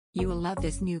You will love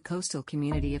this new coastal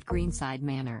community of Greenside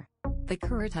Manor. The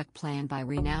Currituck plan by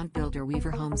renowned builder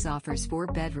Weaver Homes offers 4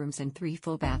 bedrooms and 3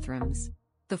 full bathrooms.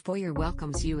 The foyer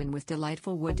welcomes you in with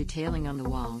delightful wood detailing on the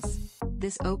walls.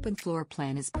 This open floor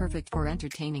plan is perfect for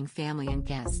entertaining family and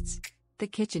guests. The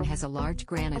kitchen has a large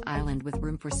granite island with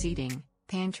room for seating,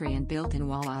 pantry and built-in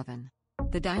wall oven.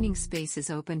 The dining space is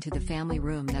open to the family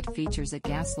room that features a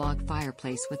gas log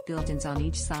fireplace with built-ins on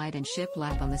each side and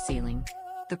shiplap on the ceiling.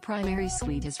 The primary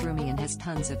suite is roomy and has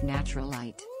tons of natural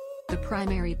light. The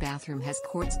primary bathroom has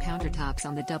quartz countertops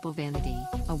on the double vanity,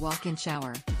 a walk-in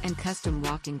shower, and custom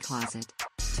walk-in closet.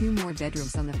 2 more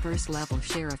bedrooms on the first level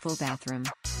share a full bathroom.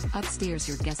 Upstairs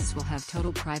your guests will have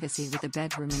total privacy with a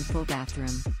bedroom and full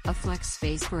bathroom, a flex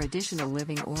space for additional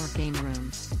living or game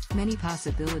room. Many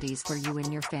possibilities for you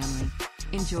and your family.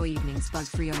 Enjoy evenings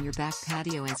bug-free on your back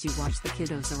patio as you watch the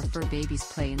kiddos or fur babies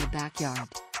play in the backyard.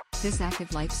 This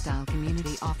active lifestyle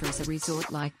community offers a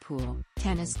resort-like pool,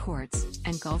 tennis courts,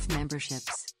 and golf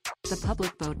memberships. The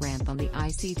public boat ramp on the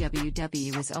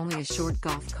ICWW is only a short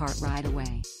golf cart ride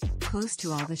away. Close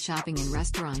to all the shopping and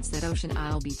restaurants that Ocean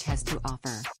Isle Beach has to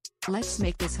offer. Let's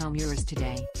make this home yours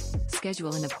today.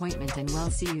 Schedule an appointment and we'll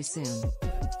see you soon.